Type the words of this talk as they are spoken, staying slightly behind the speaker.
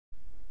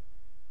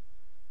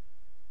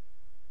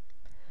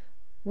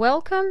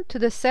Welcome to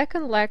the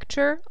second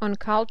lecture on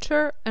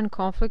culture and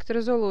conflict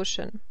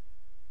resolution.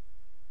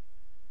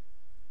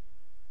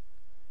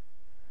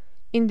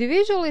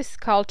 Individualist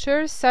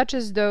cultures, such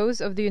as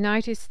those of the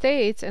United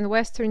States and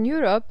Western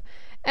Europe,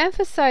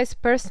 emphasize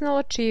personal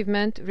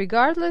achievement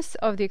regardless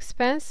of the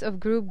expense of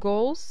group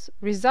goals,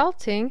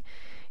 resulting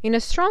in a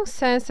strong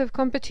sense of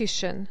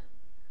competition.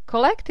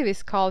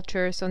 Collectivist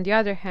cultures, on the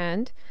other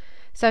hand,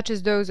 such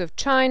as those of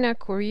China,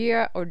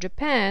 Korea, or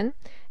Japan,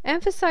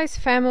 emphasize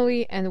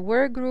family and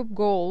work group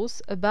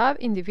goals above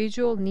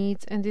individual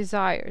needs and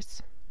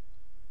desires.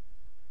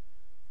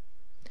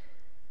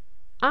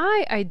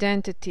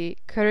 I-identity,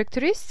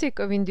 characteristic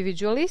of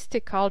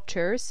individualistic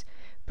cultures,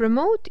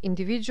 promote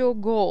individual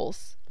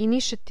goals,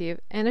 initiative,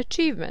 and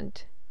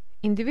achievement.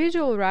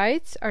 Individual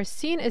rights are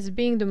seen as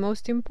being the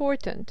most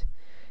important.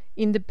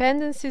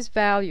 Independence is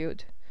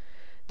valued.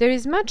 There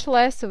is much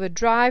less of a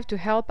drive to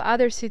help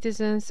other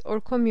citizens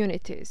or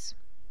communities.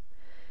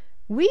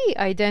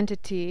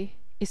 We-identity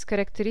is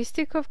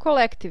characteristic of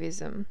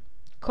collectivism.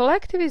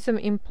 Collectivism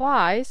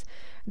implies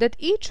that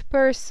each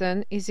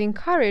person is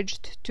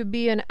encouraged to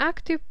be an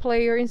active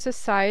player in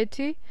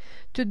society,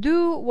 to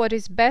do what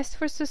is best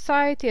for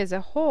society as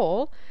a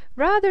whole,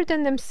 rather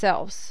than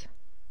themselves.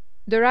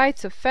 The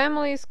rights of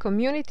families,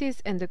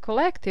 communities, and the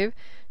collective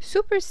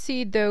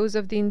supersede those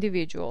of the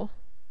individual.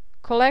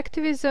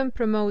 Collectivism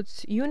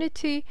promotes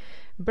unity,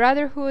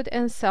 brotherhood,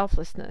 and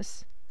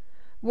selflessness.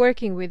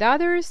 Working with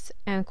others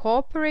and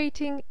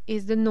cooperating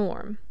is the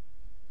norm.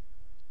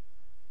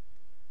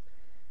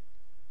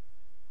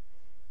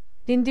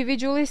 The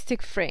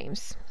individualistic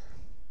frames.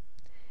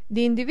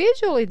 The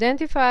individual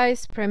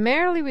identifies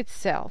primarily with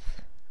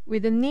self,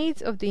 with the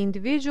needs of the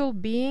individual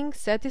being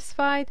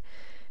satisfied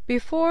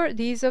before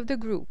these of the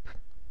group.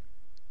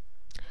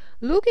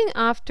 Looking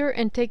after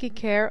and taking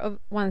care of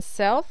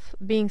oneself,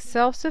 being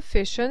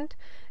self-sufficient,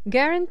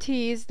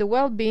 guarantees the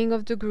well-being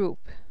of the group.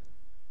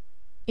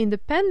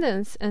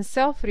 Independence and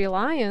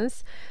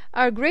self-reliance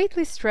are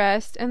greatly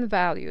stressed and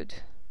valued.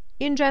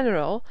 In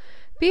general,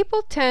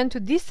 people tend to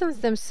distance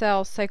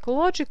themselves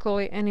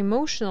psychologically and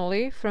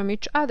emotionally from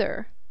each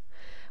other.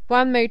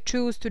 One may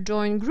choose to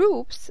join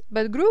groups,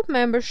 but group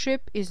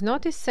membership is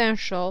not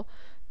essential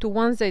to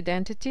one's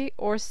identity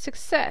or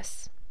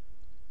success.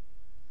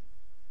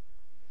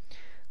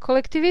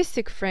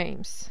 Collectivistic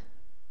frames.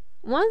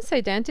 One's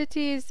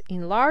identity is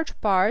in large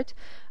part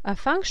a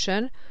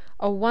function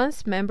of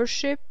one's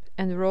membership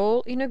and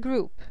role in a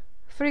group.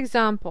 For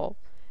example,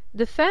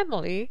 the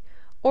family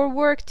or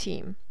work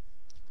team.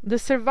 The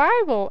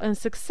survival and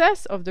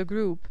success of the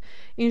group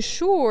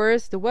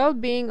ensures the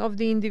well-being of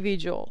the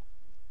individual,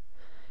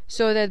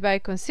 so that by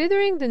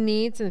considering the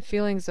needs and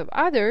feelings of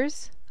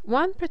others,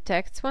 one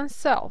protects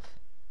oneself.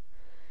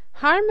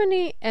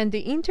 Harmony and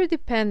the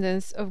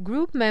interdependence of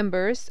group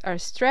members are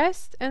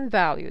stressed and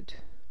valued.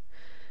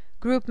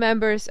 Group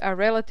members are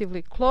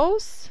relatively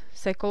close,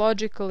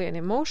 psychologically and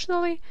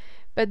emotionally,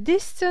 but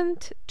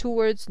distant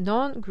towards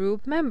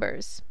non-group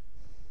members.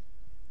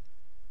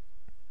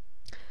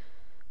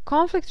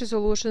 Conflict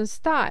resolution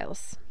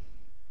styles.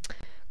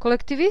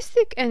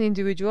 Collectivistic and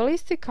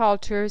individualistic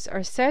cultures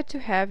are said to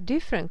have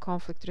different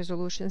conflict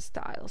resolution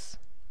styles.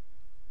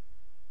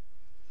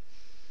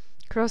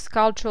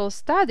 Cross-cultural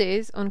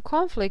studies on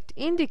conflict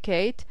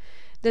indicate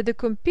that the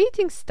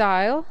competing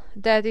style,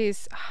 that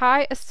is,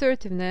 high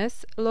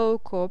assertiveness, low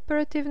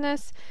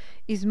cooperativeness,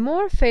 is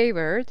more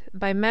favored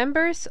by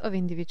members of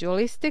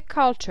individualistic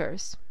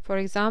cultures, for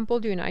example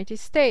the United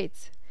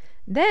States,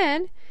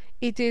 than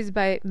it is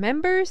by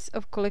members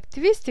of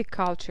collectivistic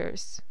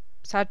cultures,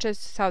 such as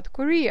South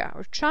Korea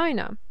or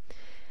China,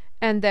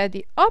 and that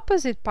the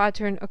opposite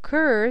pattern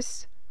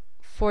occurs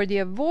for the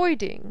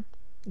avoiding,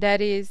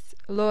 that is,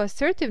 low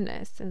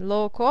assertiveness and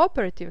low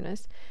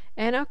cooperativeness,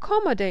 and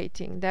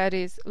accommodating, that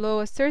is, low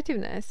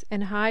assertiveness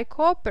and high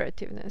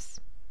cooperativeness.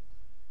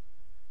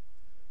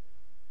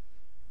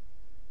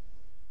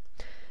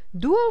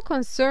 Dual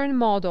concern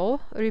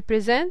model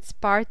represents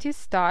party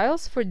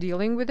styles for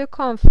dealing with a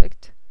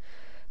conflict.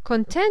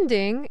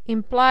 Contending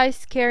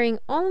implies caring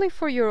only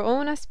for your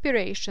own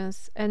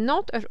aspirations and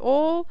not at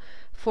all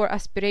for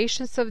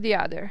aspirations of the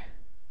other.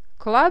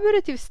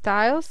 Collaborative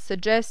styles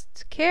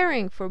suggest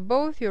caring for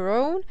both your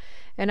own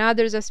and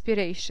others'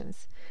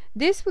 aspirations.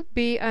 This would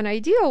be an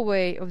ideal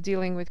way of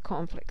dealing with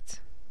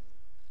conflicts.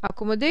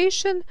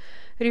 Accommodation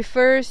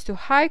refers to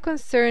high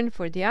concern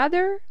for the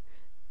other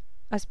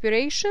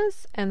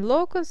aspirations and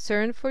low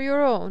concern for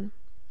your own.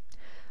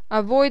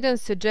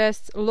 Avoidance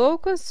suggests low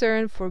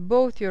concern for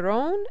both your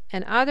own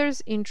and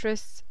others'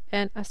 interests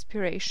and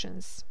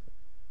aspirations.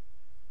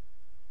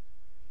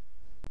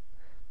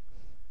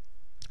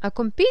 A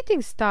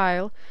competing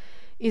style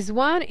is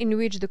one in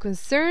which the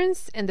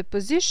concerns and the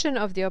position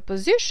of the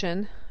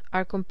opposition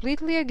are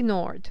completely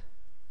ignored.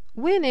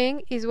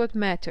 Winning is what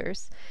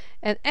matters,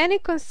 and any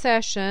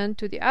concession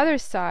to the other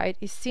side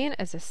is seen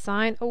as a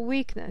sign of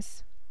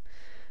weakness.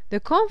 The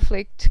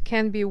conflict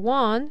can be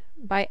won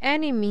by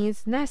any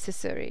means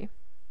necessary.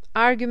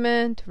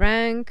 Argument,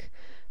 rank,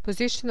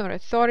 position or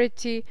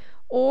authority,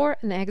 or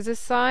an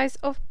exercise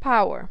of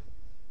power.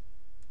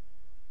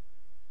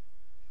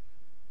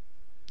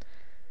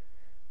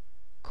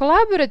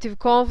 Collaborative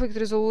conflict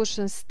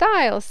resolution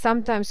style,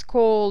 sometimes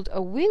called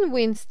a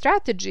win-win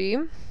strategy,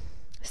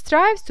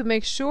 strives to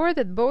make sure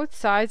that both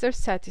sides are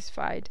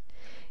satisfied.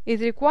 It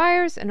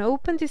requires an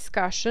open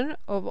discussion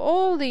of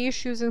all the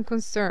issues and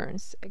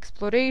concerns,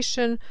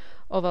 exploration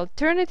of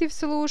alternative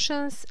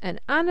solutions,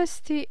 and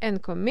honesty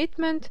and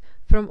commitment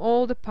from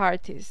all the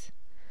parties.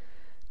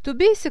 To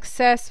be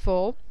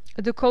successful,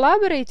 the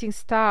collaborating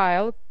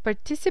style,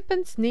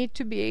 participants need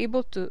to be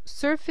able to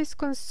surface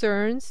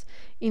concerns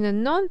in a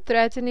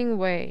non-threatening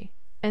way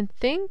and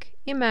think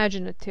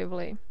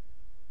imaginatively.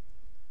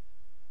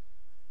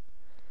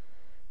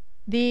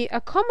 The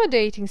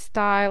accommodating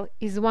style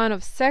is one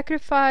of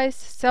sacrifice,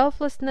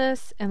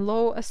 selflessness, and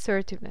low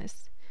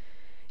assertiveness.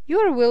 You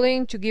are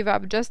willing to give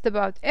up just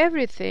about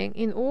everything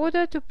in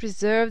order to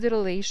preserve the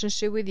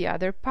relationship with the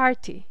other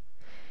party.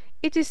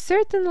 It is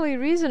certainly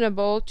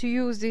reasonable to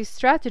use this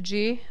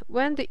strategy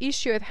when the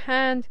issue at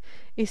hand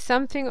is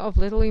something of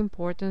little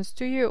importance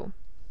to you.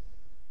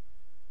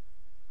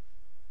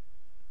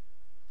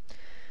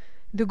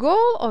 The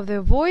goal of the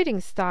avoiding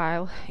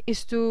style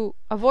is to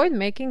avoid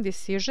making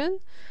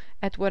decisions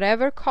at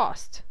whatever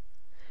cost.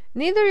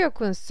 Neither your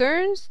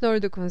concerns nor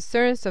the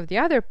concerns of the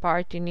other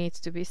party needs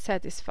to be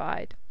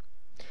satisfied.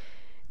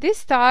 This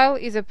style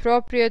is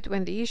appropriate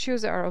when the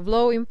issues are of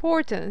low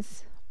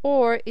importance,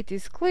 or it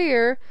is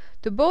clear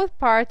to both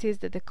parties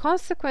that the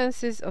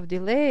consequences of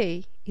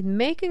delay in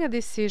making a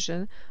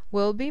decision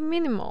will be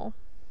minimal.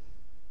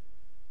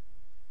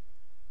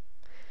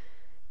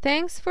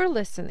 Thanks for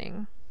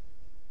listening.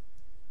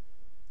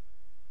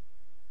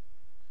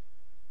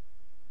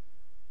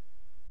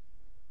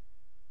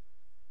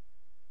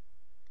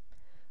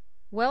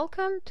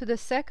 Welcome to the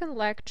second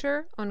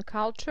lecture on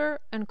culture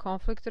and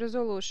conflict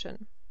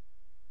resolution.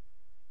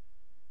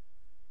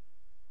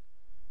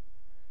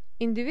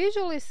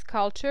 Individualist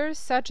cultures,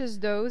 such as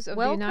those of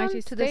the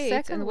United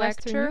States and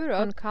Western Europe,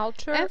 on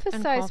culture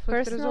emphasize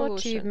personal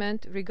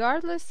achievement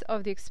regardless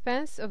of the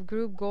expense of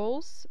group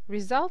goals,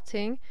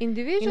 resulting in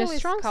a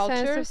strong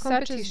culture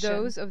such as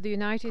those of the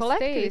United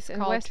States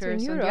and Western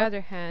Europe, on the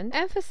other hand,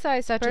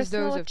 emphasize such as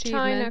those of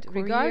China,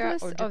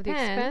 regardless of the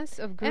expense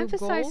of group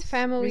goals,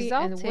 family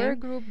and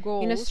work group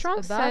goals, in a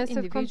strong sense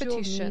of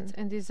competition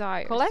and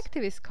desires.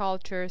 Collectivist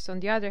cultures, on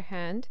the other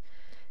hand,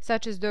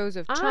 such as those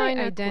of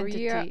China,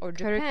 Korea, or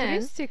Japan,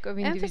 characteristic of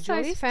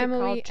individualistic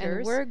family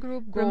and work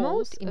group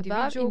goals,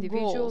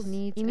 individual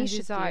needs and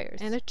desires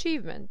and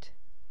achievement.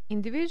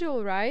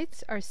 Individual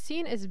rights are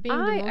seen as being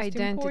the most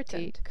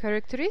important.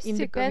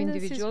 Characteristic of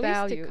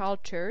individualistic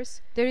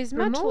cultures, there is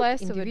much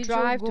less of a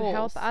drive to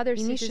help other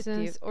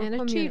citizens or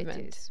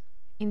communities.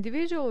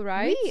 Individual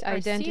rights are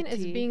seen as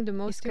being the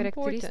most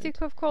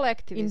characteristic of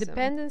collectivism.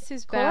 Independence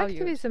is valued.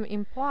 Collectivism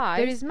implies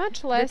there is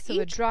much less of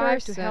a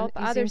drive to help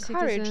other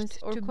citizens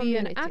or to be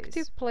an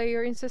active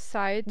player in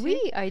society.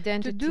 We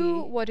identity to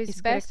do what is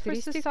best for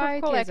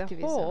society as a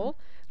whole,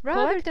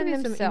 rather than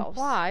themselves.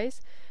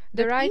 Implies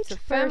the rights of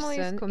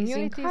families,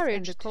 communities,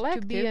 and the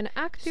collective to be an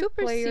active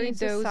player in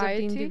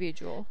society,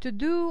 individual, to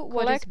do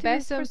what is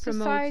best for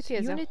society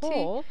as a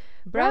whole,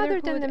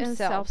 rather than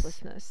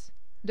themselves.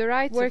 The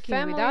rights of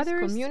families, with others,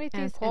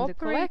 communities, and the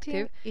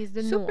collective is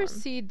the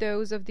supersede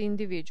those of the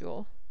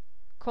individual.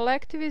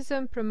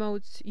 Collectivism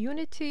promotes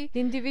unity,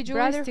 the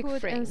individualistic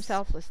and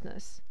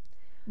selflessness.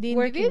 The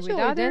individual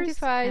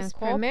identifies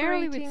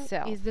primarily with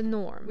self, is the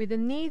norm, with the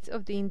needs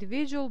of the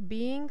individual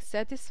being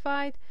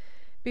satisfied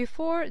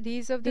before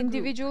these of the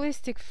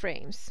individualistic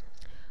frames.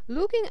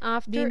 Looking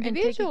after the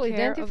individual and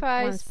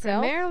identifies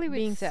primarily with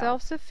being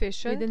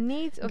self-sufficient, with the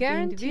needs of the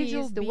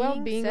individual, the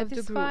well-being of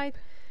the group.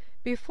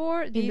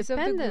 Before these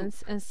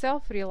independence and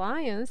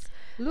self-reliance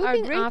are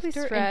greatly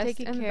stressed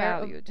and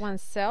valued.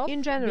 Oneself,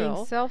 in general,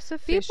 being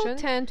self-sufficient, people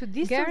tend to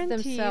distance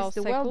themselves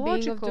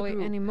psychologically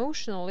and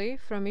emotionally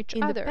from each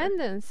other.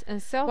 Independence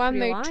and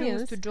self-reliance one may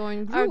choose to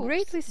join groups, are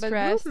greatly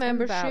stressed, but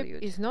group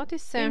membership is not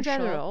essential. In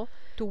general,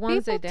 to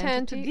one's people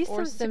tend to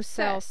distance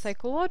themselves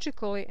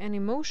psychologically and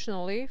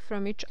emotionally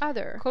from each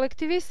other.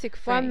 Collectivistic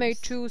frames. One may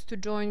choose to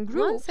join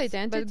groups,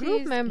 but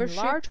group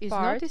membership is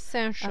not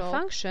essential a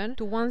function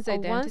to one's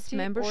identity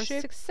membership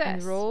or success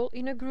and role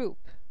in a group.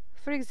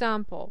 For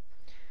example,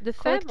 the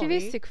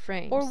collectivistic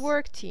frame or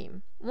work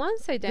team.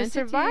 One's identity, the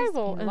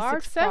survival and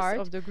success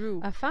of the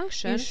group, a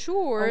function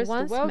ensures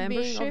one's the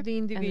well-being of the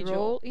individual and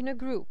role in a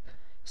group.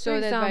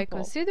 So that by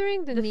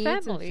considering the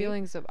needs and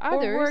feelings of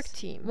others, work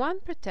team,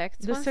 one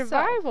protects the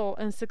survival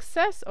and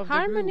success of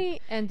harmony the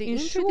group, and the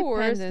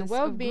ensures the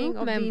well-being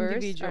of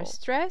members are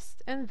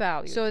stressed and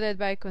valued. So that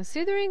by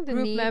considering the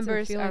needs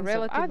and feelings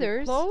of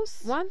others,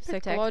 close, one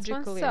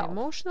psychologically and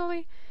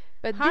emotionally,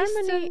 but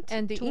harmony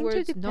and the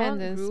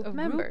interdependence of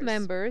group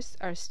members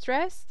are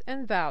stressed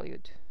and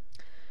valued.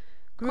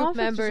 Group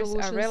members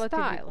are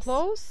relatively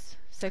close,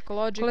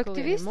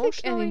 psychologically and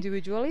emotionally, and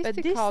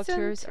individualistic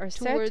cultures are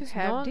said to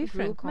have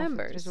different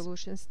conflict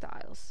resolution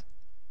styles.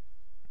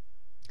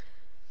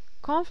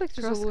 Conflict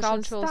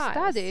resolution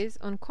studies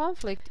on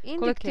conflict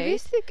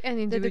indicate Collectivistic and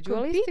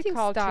individualistic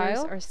cultures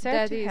are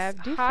said to have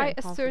high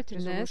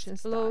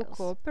assertiveness, low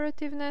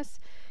cooperativeness,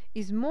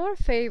 is more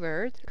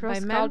favored by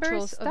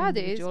members of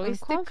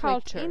individualistic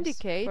cultures.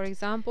 Indicate, for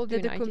example,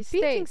 that the United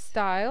competing States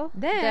style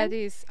that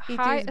is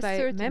high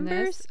by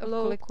members assertiveness of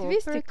low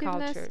collectivistic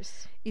cooperativeness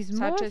cultures, is such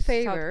more as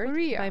favored South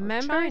Korea by or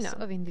members China,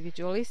 of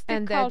individualistic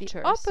and that cultures.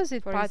 the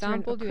opposite for pattern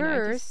example, the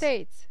occurs United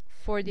States.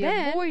 for the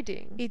Then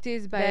avoiding it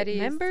is by that is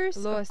members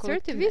low of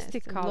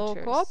collectivistic assertivistic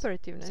cultures, low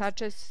cooperativeness,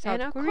 such as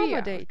and South Korea or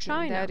accommodating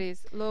China, that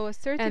is low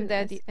assertiveness, and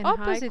that the and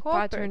opposite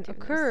high pattern cooperativeness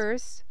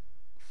occurs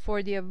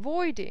for the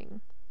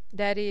avoiding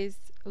that is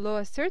low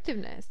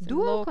assertiveness.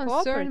 Dual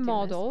concern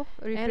model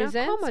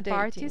represents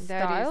party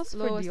styles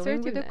low for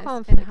dealing with the assertiveness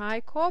conflict. and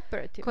high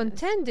cooperativeness.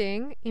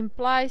 Contending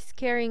implies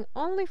caring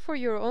only for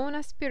your own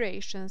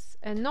aspirations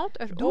and not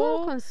at Dual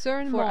all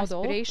concern for model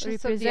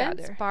aspirations of the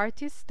represents other.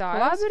 party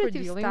styles for Collaborative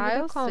dealing with the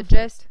styles conflict.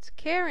 suggest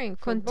caring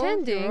for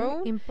Contending both your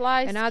own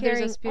implies and others'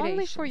 caring aspirations.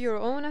 only for your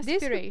own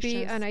This aspirations would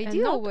be an and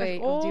ideal not way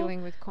at of all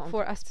dealing with conflict.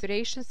 for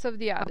aspirations of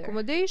the other.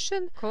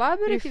 Accommodation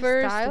Collaborative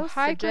refers to styles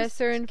high suggest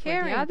concern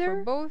caring for the other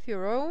for both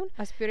your own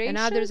aspirations and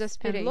others' and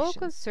aspirations, low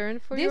concern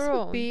for this your would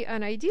own. be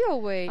an ideal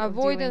way of dealing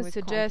Avoidance with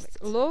suggests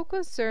conflict. low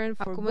concern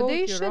for both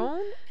Accommodation your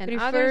own and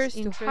refers others' to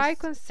interests high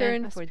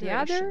concern and for the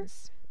other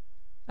aspirations.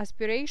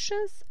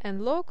 Aspirations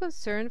and low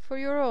concern for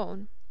your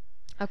own.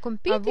 A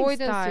competing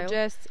Avoidance style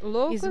suggests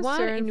low is concern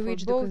one in for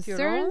which the both your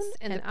concerns own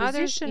and and the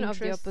others' position of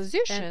the interests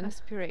opposition and are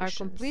aspirations.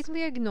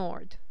 completely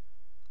ignored.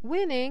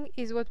 Winning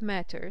is what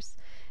matters,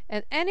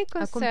 and any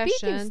concession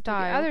competing to the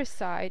style other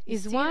side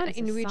is seen one as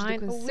in a which the sign of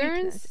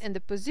concerns weakness. and the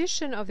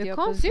position of the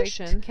conflict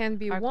opposition can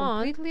be are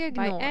won completely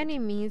by ignored. any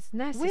means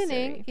necessary.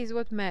 Winning is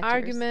what matters.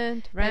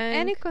 Argument, But rank,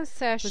 any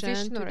concession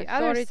position to or the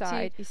other authority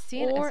side is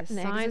seen or as a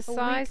an sign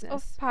exercise of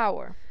of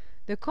power.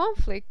 The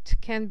conflict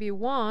can be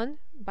won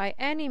by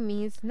any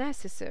means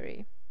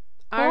necessary.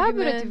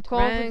 Collaborative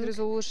conflict rank,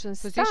 resolution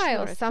position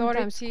style, or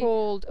sometimes authority,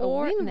 called a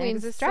or an win-win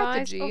exercise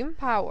strategy, of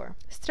power,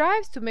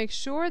 strives to make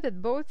sure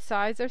that both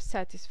sides are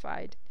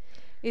satisfied.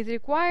 It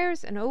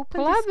requires an open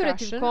Collaborative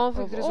discussion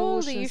conflict of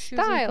all the resolution issues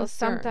and style, concerns.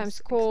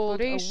 sometimes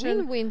called a Exploration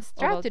win-win of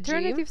strategy,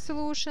 alternative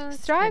solutions,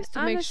 strives and to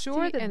make honesty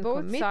sure that and both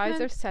sides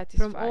are commitment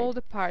satisfied from all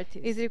the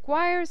parties. It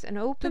requires an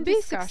open To be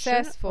discussion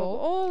successful, of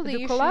all the the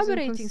issues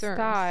collaborating and concerns.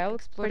 style,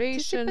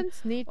 Exploration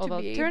participants need of to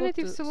be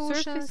alternative able to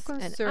solutions surface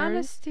and concerns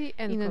honesty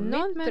and in a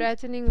commitment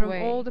non-threatening from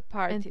way all the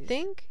parties. and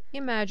think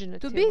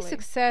imaginatively. To be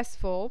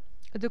successful,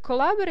 The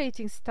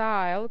collaborating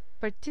style,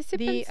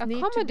 participants need to be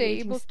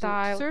accommodating able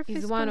style to surface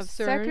is one of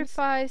concerns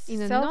sacrifice,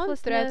 in a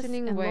selflessness,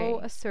 non-threatening and way low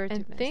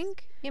assertiveness. and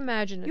think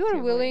imaginatively. You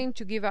are willing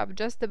to give up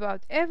just about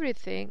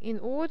everything in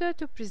order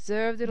to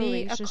preserve the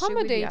relationship with the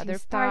accommodating other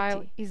style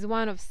party. is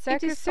one of It is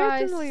sacrifice,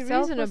 certainly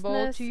reasonable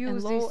selflessness, to and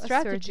use low this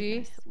strategy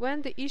assertiveness. when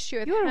the issue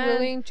at You are hand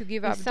willing to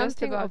give is up just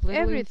something about of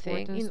little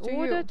everything in importance to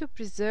order you. to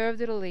preserve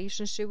the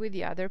relationship with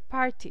the other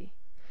party.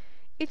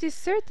 It is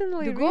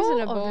certainly The goal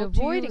reasonable of the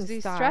to avoiding use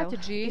this style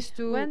strategy is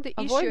to when the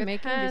avoid issue at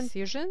making hand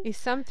decision is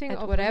something at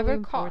of whatever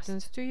little cost.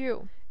 importance to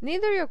you.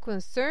 Neither your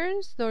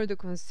concerns nor the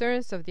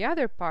concerns of the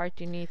other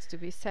party needs to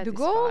be satisfied. The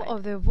goal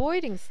of the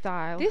avoiding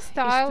style This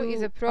style is is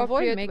to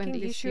appropriate avoid when making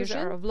the issues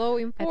decisions are of low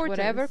at importance,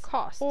 whatever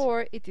cost,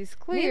 or it is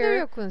Neither clear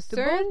your to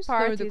concerns both nor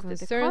parties the that the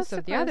concerns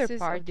of the other consequences of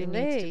party needs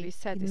delay to be in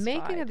satisfied.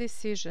 making a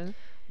decision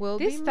will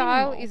This be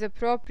style minimal. is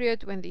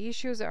appropriate when the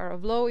issues are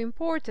of low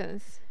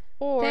importance,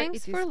 or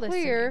Thanks it for is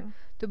clear listening.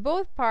 to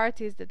both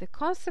parties that the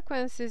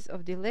consequences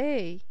of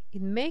delay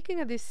in making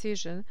a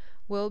decision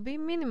will be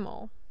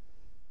minimal.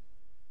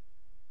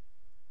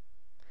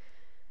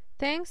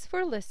 Thanks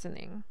for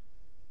listening.